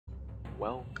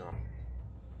Welcome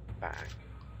back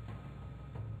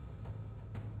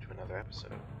to another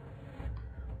episode of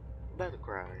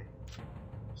Battlecry.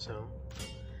 So,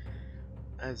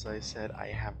 as I said, I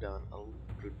have done a little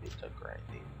bit of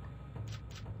grinding.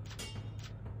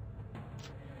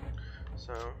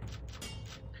 So,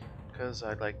 because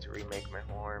I'd like to remake my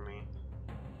whole army.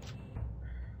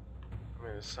 I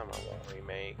mean, there's some I won't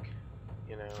remake,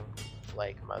 you know,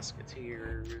 like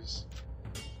Musketeers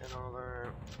and all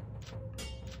that.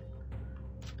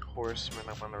 Horsemen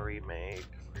I want to remake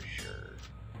for sure.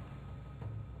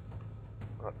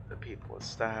 The people with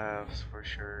staffs for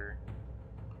sure.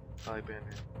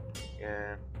 Firebanner,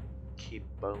 yeah. Keep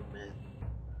Bowman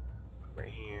right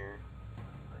here,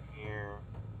 right here.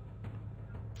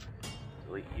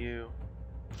 Delete you,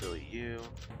 delete you.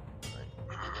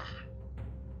 Right.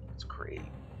 It's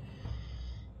great.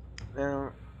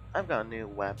 Now I've got new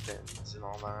weapons and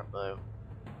all that, but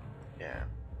yeah.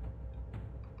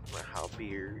 My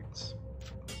halberds.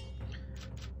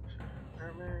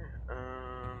 Armor.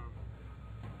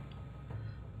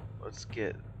 Let's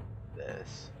get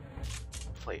this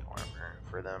plate armor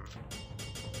for them.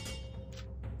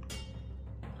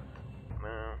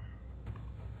 Now,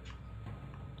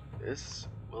 this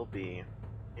will be,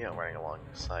 you know, running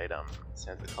alongside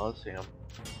Santa Coliseum.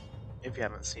 If you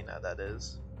haven't seen that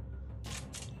is.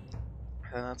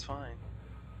 Then that's fine.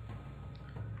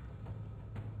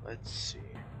 Let's see.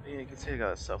 Yeah, you can see I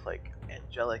got stuff like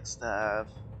angelic staff,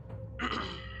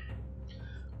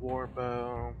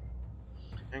 warbow,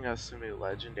 and got some new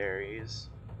legendaries.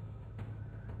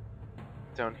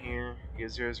 Down here, you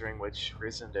get 0 ring, which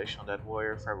raises an additional dead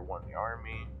warrior for every one in the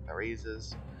army. That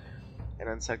raises. And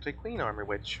insectoid queen armor,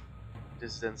 which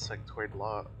is the insectoid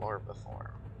larva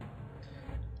form.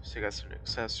 So you got some new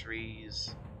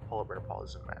accessories. Polar bear paw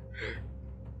isn't that.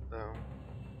 So.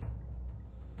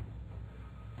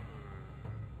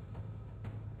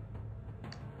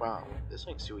 Wow, this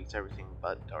makes 2 weeks everything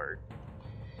but dark.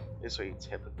 This is what you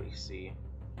typically see.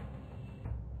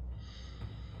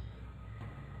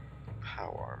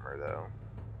 Power armor though.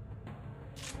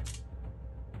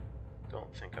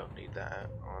 Don't think I'll need that,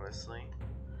 honestly.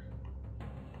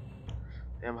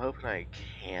 I'm hoping I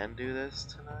can do this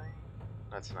tonight.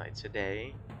 Not tonight,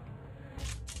 today.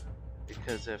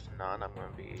 Because if not, I'm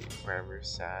gonna be forever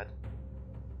sad.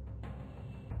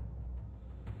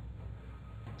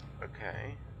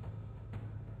 Okay.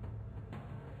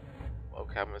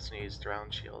 Okay, I'm just gonna use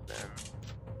Drown Shield then.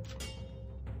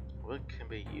 What can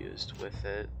be used with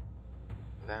it?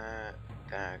 That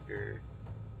dagger.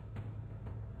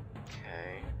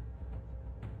 Okay.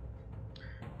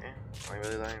 Yeah, I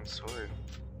really like sword.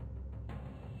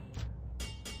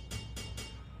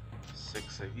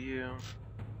 6 of you.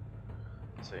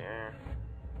 So yeah.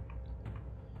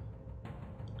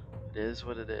 It is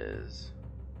what it is.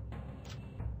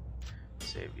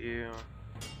 Save you.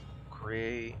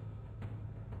 Create.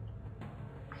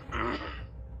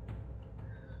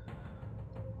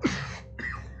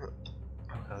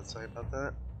 Oh, sorry about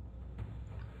that.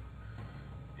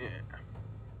 Yeah.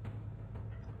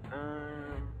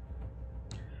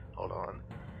 Hold on.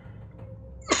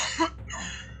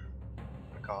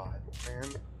 God, man.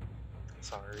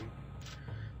 Sorry.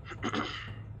 What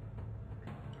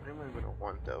am I gonna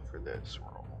want though for this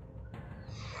roll?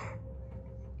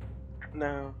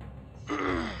 Now,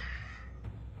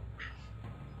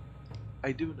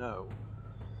 I do know.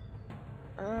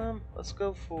 Let's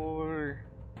go for.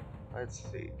 Let's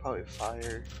see, probably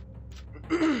fire.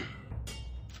 Fire's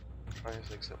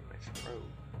like something in my throat,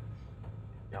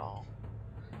 y'all.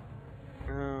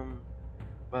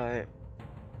 But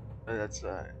that's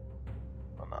well,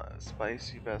 not a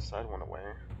spicy vest I'd want to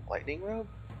wear. Lightning robe?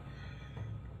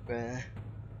 There's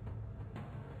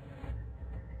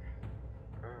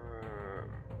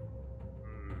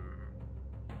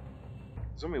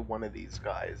only one of these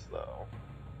guys though.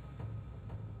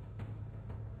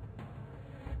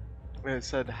 It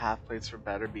said half plates for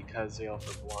better because they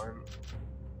offer blunt.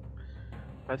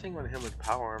 I think on him with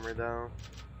power armor though.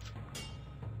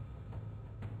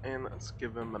 And let's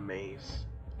give him a mace.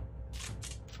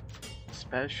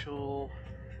 Special,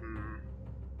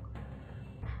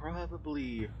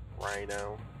 probably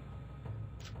Rhino.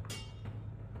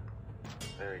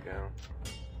 There we go.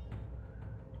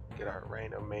 Get our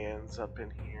Rhino mans up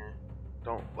in here.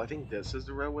 I think this is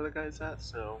the row where the guy's at,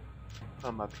 so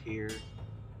I'm up here.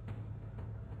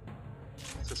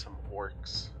 To some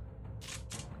orcs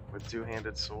with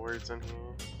 2-handed swords in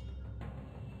here.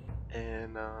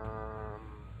 And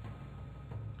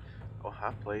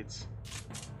half plates.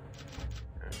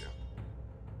 There we go.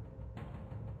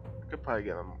 I could probably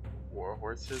get them war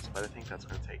horses, but I think that's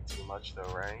gonna take too much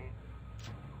though, right?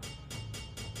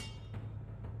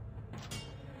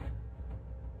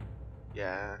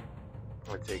 Yeah,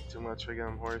 it would take too much for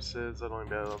them horses. I'd only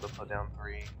be able to put down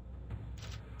 3.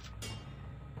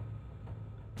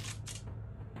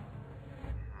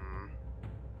 Hmm.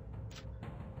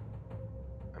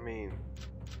 I mean,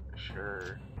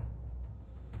 sure.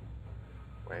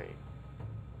 Wait.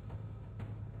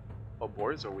 Oh,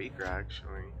 boars are weaker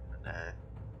actually. Nah.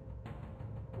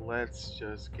 Let's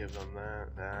just give them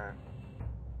that.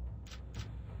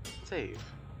 Save.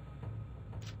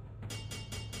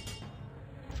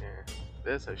 Yeah.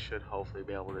 This I should hopefully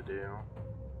be able to do.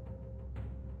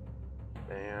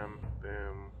 Bam,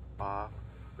 boom, bop,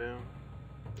 boom.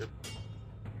 Yep.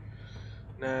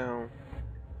 Now,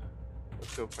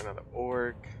 let's go for another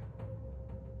orc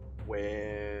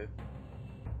with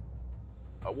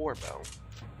a war bow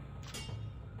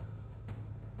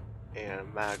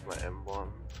and magma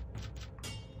emblem.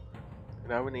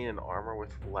 And I would need an armor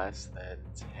with less than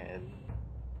 10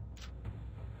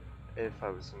 if I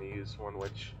was going to use one,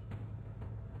 which,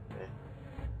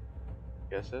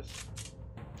 guess this.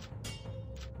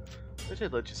 I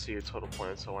should let you see your total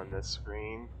points on this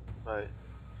screen, but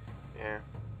yeah,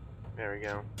 there we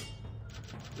go.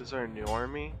 This is our new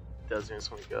army. Does mean it's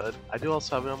going to be good. I do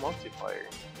also have it on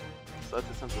multiplayer, so that's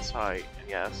a sense of sight. And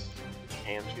yes, you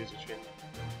can choose between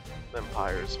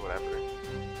empires or whatever.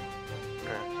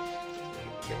 Okay.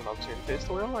 Giving up to face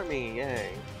the wheel army,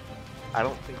 yay! I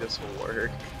don't think this will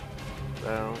work,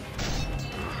 so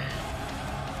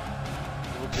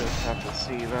we'll just have to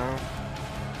see though.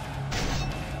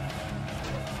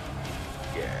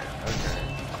 Yeah, okay.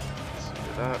 Let's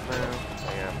do that now.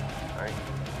 Bam. Alright.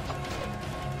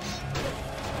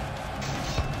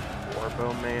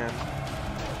 Warbow man.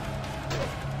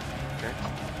 Okay.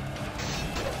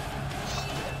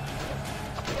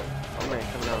 Oh man,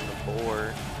 coming out on the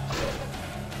board.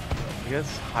 I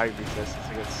guess high resistance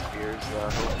against spears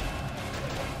though.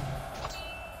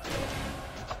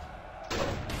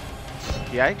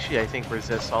 He actually, I think,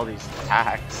 resists all these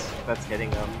attacks that's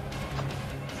hitting him.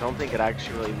 I don't think it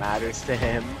actually really matters to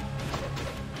him,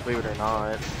 believe it or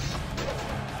not,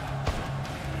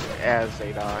 as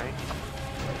they die.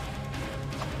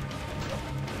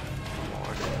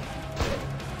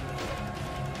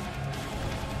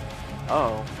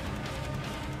 Oh,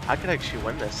 I could actually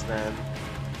win this then.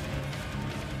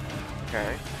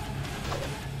 Okay.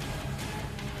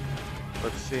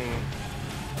 Let's see.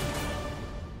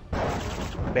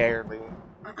 Barely.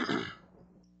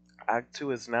 Act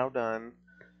 2 is now done,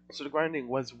 so the grinding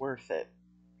was worth it,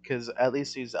 because at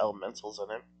least these elementals in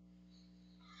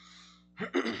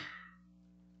it.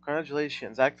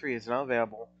 Congratulations, Act 3 is now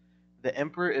available. The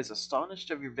Emperor is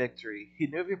astonished of your victory. He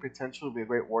knew of your potential to be a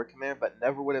great war commander, but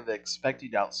never would have expected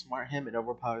you to outsmart him and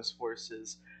overpower his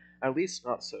forces, at least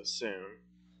not so soon.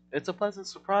 It's a pleasant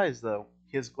surprise, though.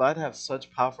 He is glad to have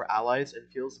such powerful allies and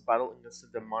feels the battle against the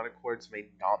demonic hordes may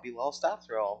not be lost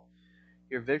after all.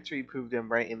 Your victory proved him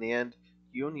right in the end.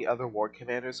 You and the other war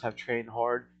commanders have trained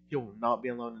hard. You will not be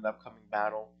alone in the upcoming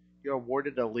battle. You are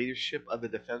awarded the leadership of the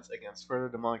defense against further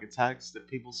demonic attacks. The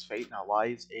people's fate now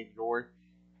lies in your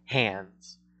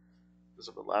hands. Is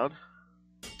it a bit loud?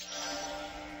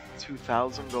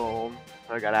 2,000 gold.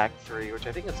 I got Act 3, which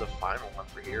I think is the final one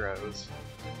for heroes.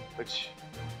 Which,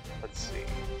 let's see.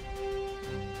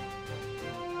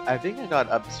 I think I got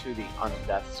up to the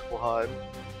Undeath Squad.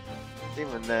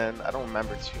 Even then, I don't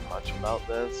remember too much about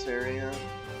this area.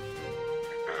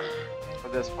 Or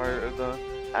this part of the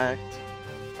act.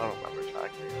 I don't remember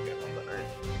tracking it.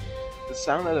 The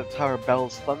sound of the tower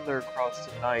bells thunder across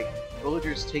the night.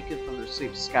 Villagers taken from their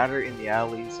sleep scatter in the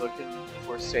alleys, looking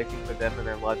for safety for them and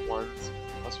their loved ones.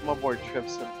 A small boy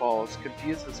trips and falls.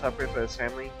 Confused and separated from his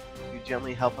family, you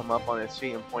gently help him up on his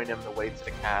feet and point him the way to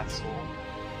the castle.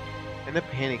 In a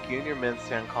panic, you and your men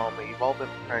stand calmly. You've all been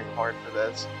preparing hard for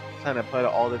this. Time to put it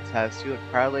all to test. You look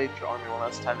proudly at your army one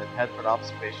last time and head for the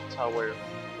observation tower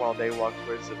while they walk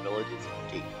towards the village's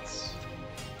gates.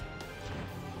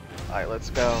 Alright, let's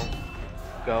go.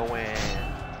 Go in.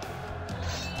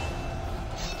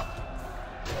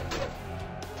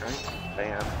 Right,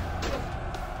 bam.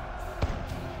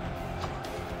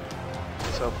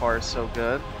 So far, so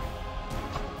good.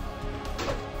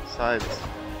 Besides,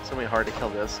 it's gonna be hard to kill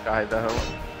this guy though.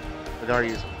 They're already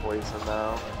using poison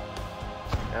though.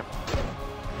 Yep.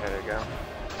 Yeah, there you go.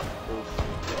 Oof.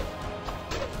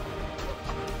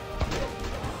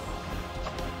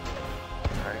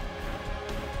 Alright.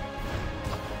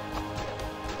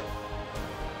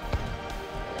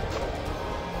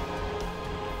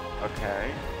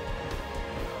 Okay.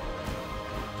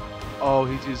 Oh,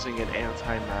 he's using an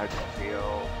anti-magic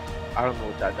field. I don't know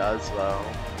what that does though.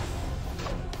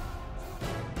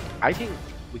 I think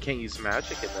We can't use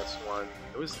magic in this one.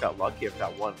 We just got lucky if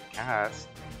that one cast.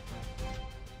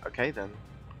 Okay then.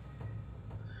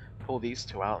 Pull these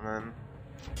two out and then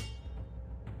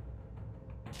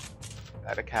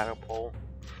add a catapult.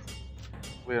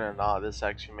 Believe it or not, this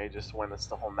actually may just win us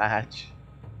the whole match.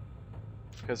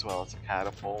 Because, well, it's a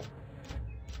catapult.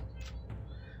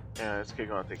 Yeah, let's keep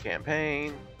going with the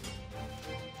campaign.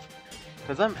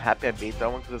 Because I'm happy I beat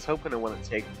that one, because I was hoping it wouldn't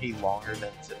take me longer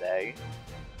than today.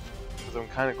 Because I'm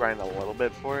kind of grinding a little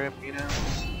bit for it, you know?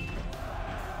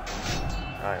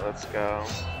 Alright, let's go.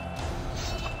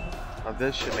 Now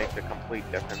this should make the complete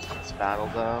difference in this battle,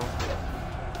 though.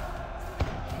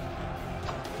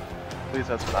 At least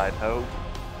that's what I'd hope.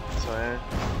 So,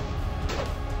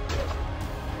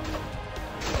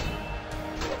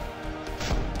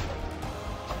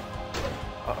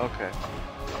 oh, okay.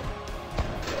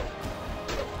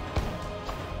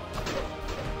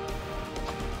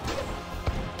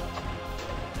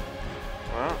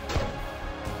 Well.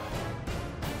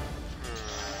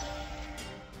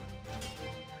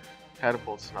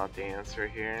 Catapult's not the answer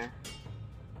here.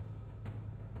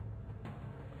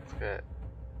 Let's get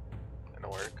an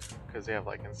orc, because they have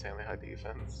like insanely high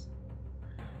defense.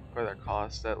 For their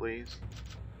cost, at least.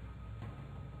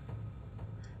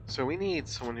 So we need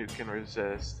someone who can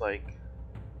resist, like,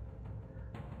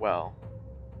 well,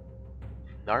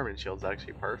 Narman Shield's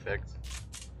actually perfect.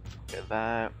 Get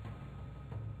that.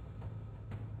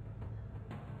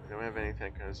 We don't have anything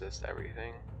that can resist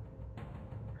everything.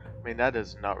 I mean, that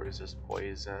does not resist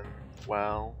poison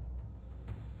well.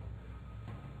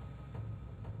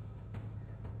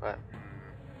 But,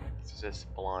 it's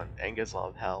just blunt and gets a lot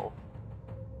of health.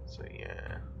 So,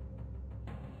 yeah.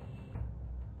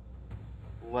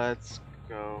 Let's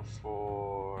go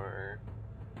for...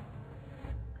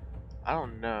 I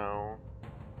don't know.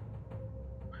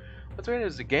 What's weird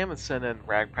is the Gammonson and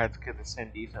Rag practically the same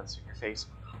defense in your face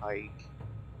with Hike.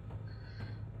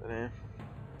 But I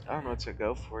don't know what to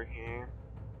go for here.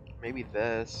 Maybe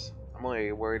this. I'm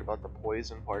only worried about the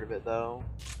poison part of it though.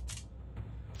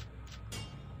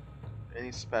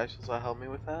 Any specials that help me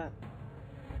with that?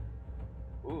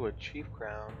 Ooh, a Chief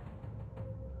Crown.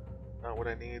 Not what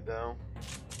I need though.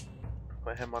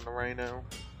 Put him on the Rhino.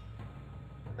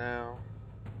 Now.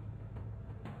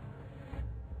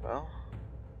 Well.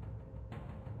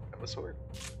 Got a sword.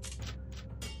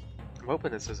 I'm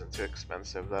hoping this isn't too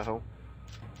expensive though.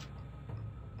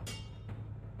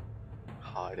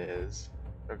 Oh, it is.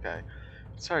 Okay.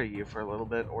 Sorry you for a little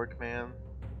bit, Orc Man.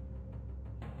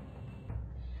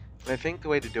 I think the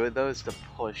way to do it though is to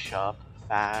push up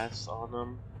fast on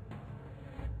them.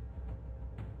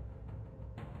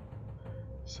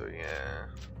 So yeah,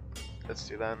 let's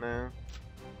do that now.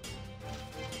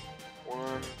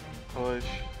 One, push.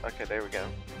 Okay, there we go.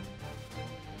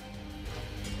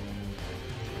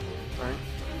 Alright.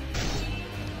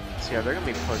 So yeah, they're gonna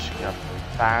be pushing up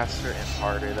faster and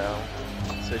harder though.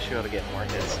 So she'll be able to get more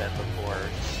hits in before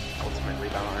ultimately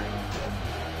dying.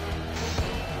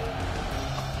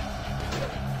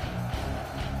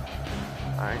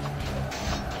 Alright.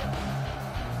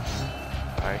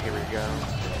 Alright, here we go.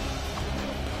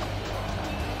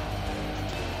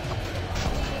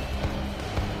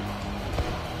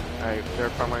 Alright, their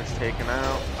front line's taken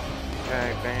out.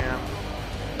 Okay, bam.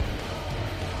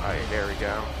 Alright, there we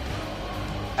go.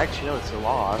 Actually, no, it's a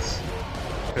loss.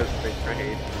 Because they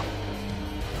trade.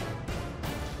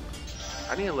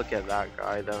 I need to look at that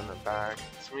guy though in the back. So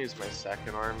I'm gonna use my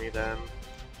second army then.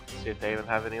 See if they even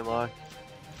have any luck.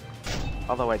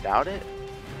 Although I doubt it.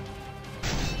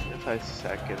 If I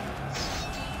seconds.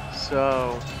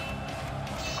 So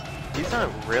he's not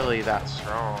really that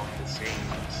strong, it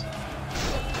seems.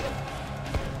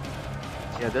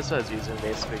 Yeah, this was using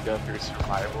basically go through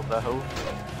survival though.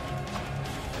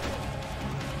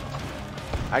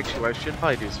 Actually, what I should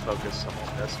probably do is focus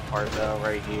on this part though,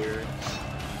 right here.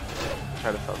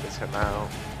 Try to focus him out.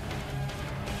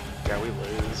 Yeah, we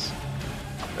lose.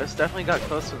 This definitely got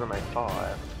closer than I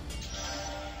thought.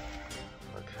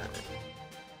 Okay.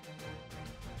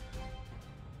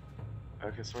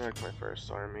 Okay, so I'm like my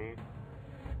first army.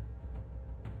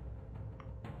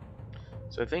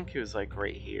 So I think he was like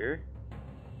right here.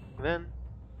 Then,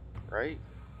 right?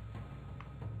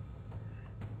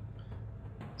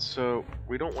 So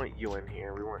we don't want you in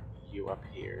here. We want you up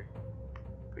here.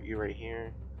 Put you right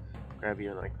here. Grab you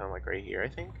and like kind of like right here, I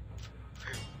think.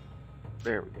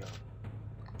 There we go.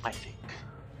 I think.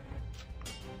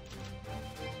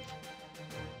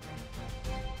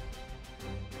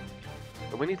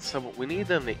 But we need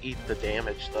them to eat the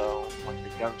damage though, like the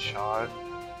gunshot.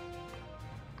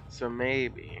 So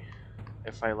maybe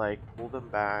if I like pull them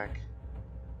back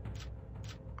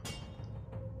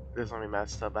This army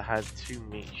messed up. I had 2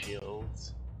 meat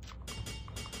shields.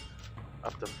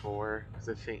 Up to 4. Because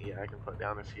I think, yeah, I can put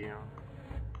down a few.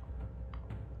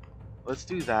 Let's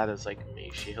do that as like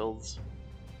meat shields.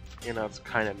 You know, it's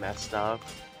kind of messed up.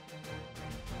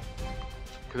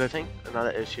 Because I think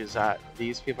another issue is that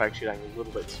these people are actually dying a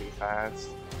little bit too fast.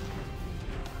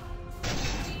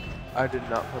 I did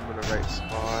not put them in the right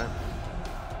spot.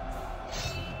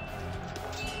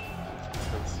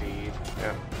 Concede,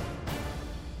 yeah.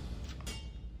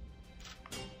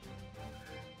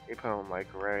 You put them like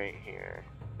right here.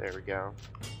 There we go.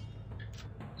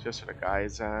 Just where the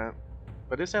guy's at.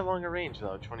 But is that longer range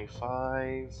though?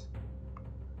 25,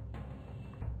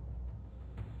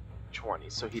 20.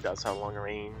 So he does have longer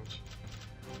range,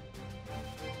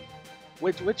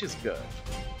 which is good.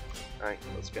 All right,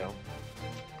 let's go.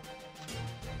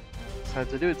 So I have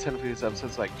to do a 10 for these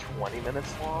episodes like 20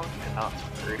 minutes long and not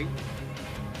 30.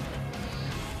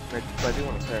 But I do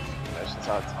want to clear a few missions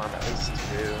out of time, at least 2.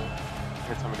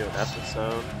 Every time I do an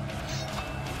episode.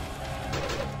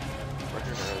 Or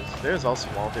who knows? There's also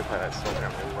multiplayer that still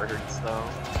got me words though.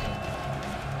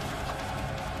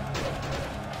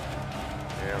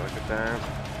 Yeah, look at that.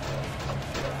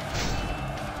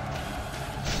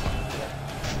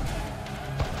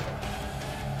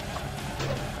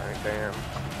 Alright, bam.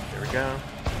 Here we go.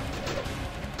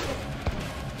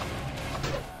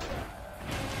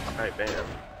 Alright, bam.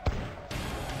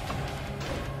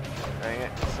 Dang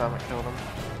it, Summit killed him.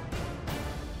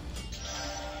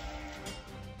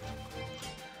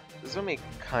 This is gonna be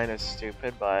kinda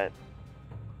stupid, but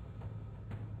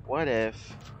what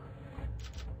if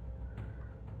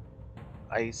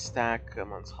I stack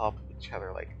them on top of each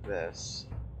other like this?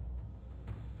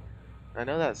 I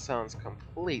know that sounds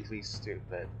completely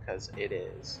stupid, because it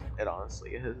is. It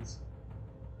honestly is.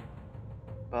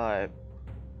 But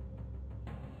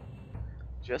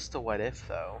just a what if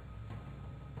though.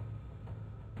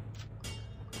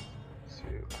 So,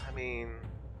 I mean,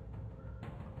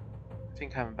 I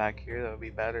think having back here that would be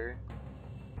better.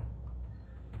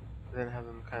 Then have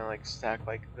them kind of like stack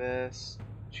like this,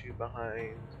 2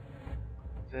 behind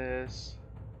this,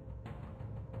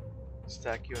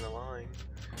 stack you in a line.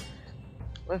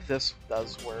 What if this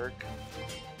does work?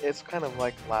 It's kind of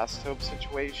like Last Hope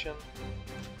situation,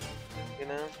 you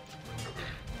know?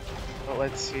 But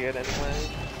let's see it anyway.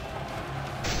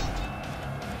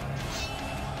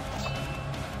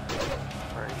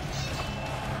 Right.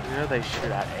 You know they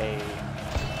shoot at A,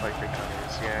 like the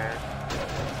gunners, yeah.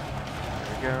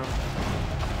 There we go.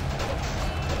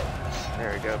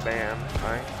 There we go, bam,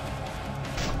 right?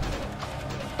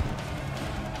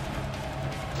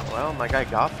 Well, my guy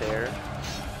got there.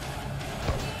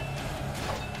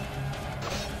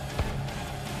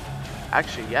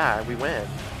 Actually, yeah, we win.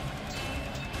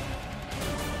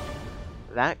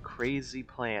 That crazy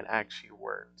plan actually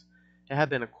worked. It had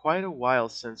been quite a while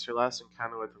since your last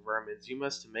encounter with the vermins. You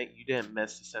must admit you didn't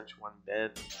miss the cinch one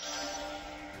bit.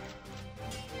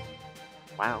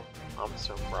 Wow, I'm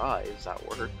surprised that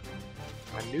worked.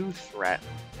 A new threat.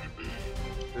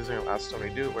 This is your last time we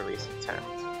do, or at least attempt.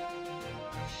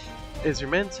 As your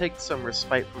men take some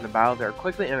respite from the battle, they are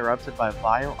quickly interrupted by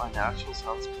vile, unnatural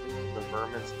sounds coming from the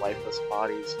vermin's lifeless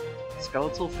bodies.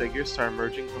 Skeletal figures start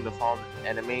emerging from the fallen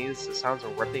enemies. The sounds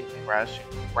of ripping, crashing,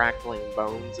 crackling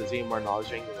bones is even more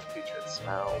nauseating than the putrid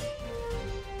smell.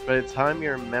 By the time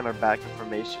your men are back in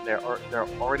formation, there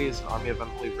already is an army of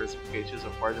unbelievers and creatures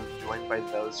of war, joined by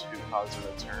those who caused a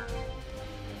return.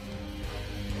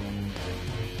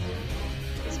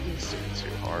 This is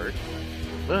too hard.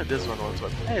 But this one was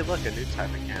with, hey look, a new type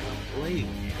of cannon, blade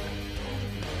cannon,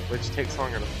 which takes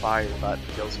longer to fire but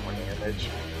deals more damage.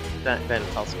 Then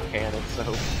it's also a cannon, so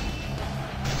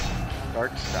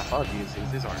dark stuff. I'll use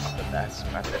these. These aren't the best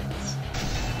weapons,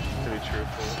 to be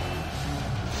truthful.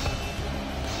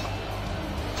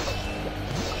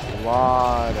 A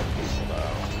lot of people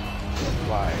though,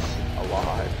 like a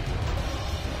lot.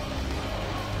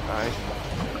 Alright,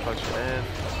 push it in.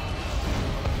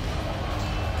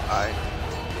 Alright.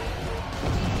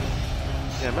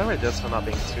 Yeah, remember this one not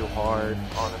being too hard,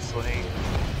 honestly.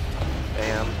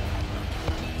 Bam.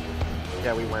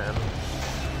 Yeah, we win.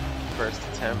 First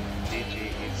attempt, GG,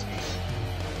 easy.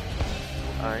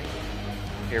 Alright,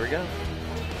 here we go.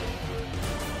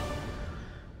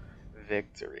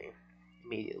 Victory.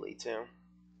 Immediately, too.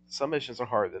 Some missions are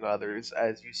harder than others,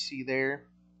 as you see there.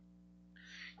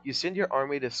 You send your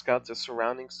army to scout the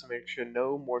surroundings to make sure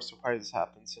no more surprises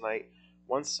happen tonight.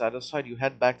 Once satisfied, you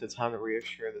head back to town to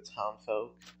reassure the town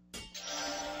folk.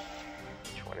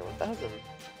 21,000.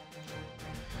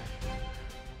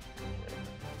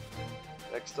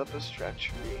 next up is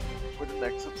treachery for the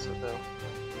next episode, though.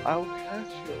 I'll catch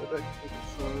you in the next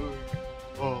episode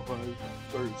on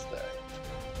Thursday.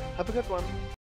 Have a good one.